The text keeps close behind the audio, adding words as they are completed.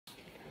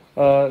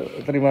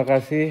Terima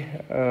kasih.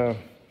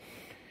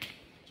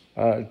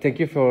 Thank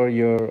you for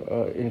your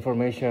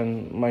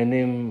information. My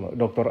name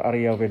Dr.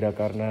 Arya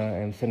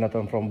Wedakarna. I'm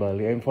senator from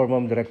Bali. I'm former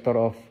director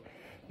of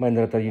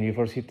Mandarata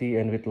University,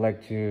 and we'd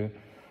like to.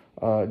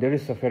 There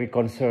is a very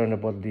concern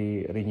about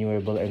the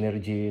renewable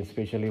energy,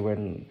 especially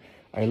when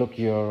I look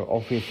your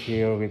office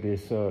here with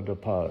this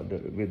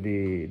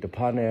the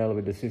panel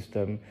with the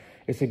system.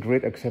 It's a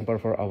great example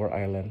for our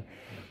island.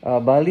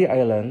 Bali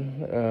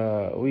Island,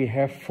 we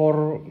have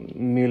 4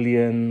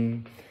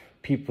 million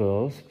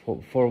people,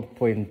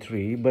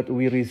 4.3, but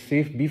we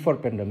received before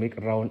pandemic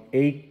around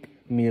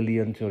 8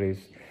 million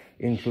tourists,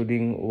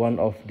 including one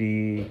of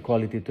the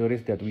quality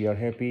tourists that we are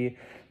happy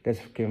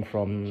that came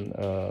from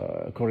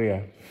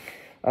Korea.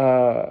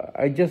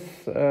 I just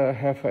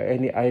have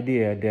any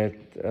idea that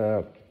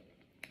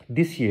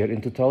this year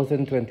in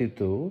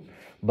 2022,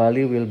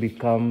 Bali will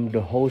become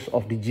the host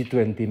of the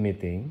G20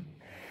 meeting.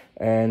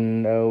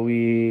 And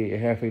we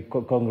have a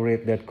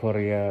congratulate that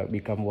Korea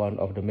become one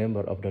of the member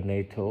of the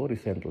NATO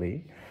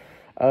recently.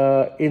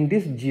 In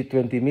this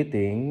G20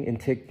 meeting, it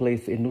take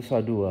place in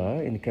Nusa Dua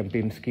in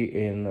Kempinski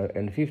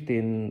in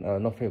 15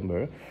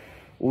 November.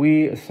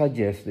 We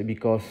suggest,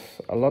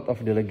 because a lot of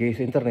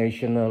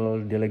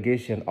international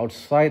delegation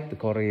outside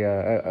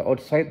Korea,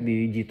 outside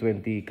the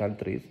G20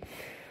 countries,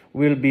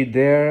 will be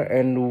there,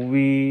 and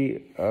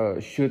we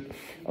should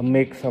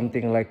make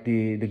something like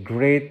the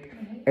great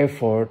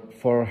effort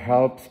for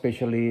help,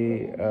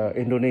 especially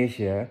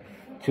Indonesia,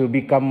 to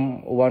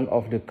become one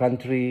of the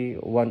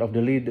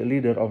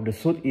leader of the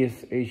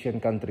Southeast Asian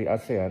country,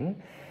 ASEAN,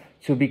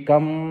 to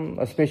become,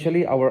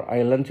 especially our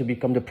island, to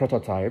become the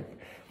prototype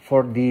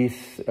for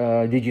these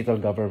digital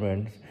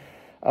governments.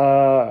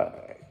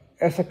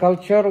 As a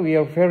culture, we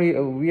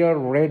are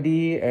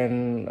ready,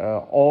 and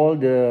all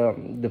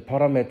the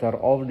parameter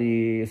of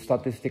the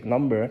statistic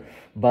number,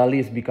 Bali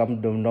has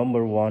become the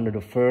number one,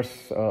 the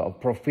first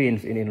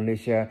province in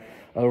Indonesia,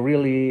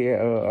 really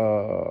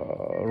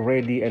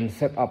ready and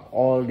set up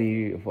all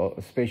the,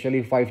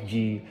 especially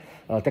 5G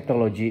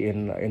technology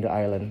in the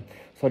island.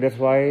 So that's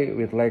why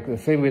we'd like the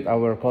same with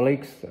our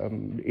colleagues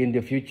in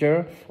the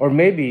future, or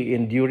maybe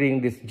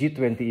during this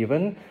G20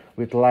 event.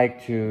 We'd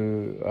like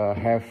to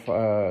have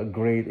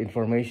great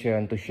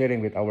information to sharing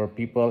with our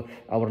people,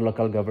 our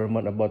local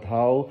government, about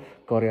how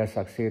Korea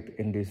succeed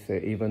in this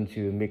event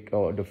to make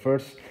the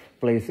first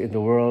place in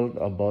the world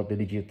about the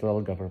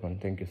digital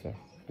government. Thank you, sir.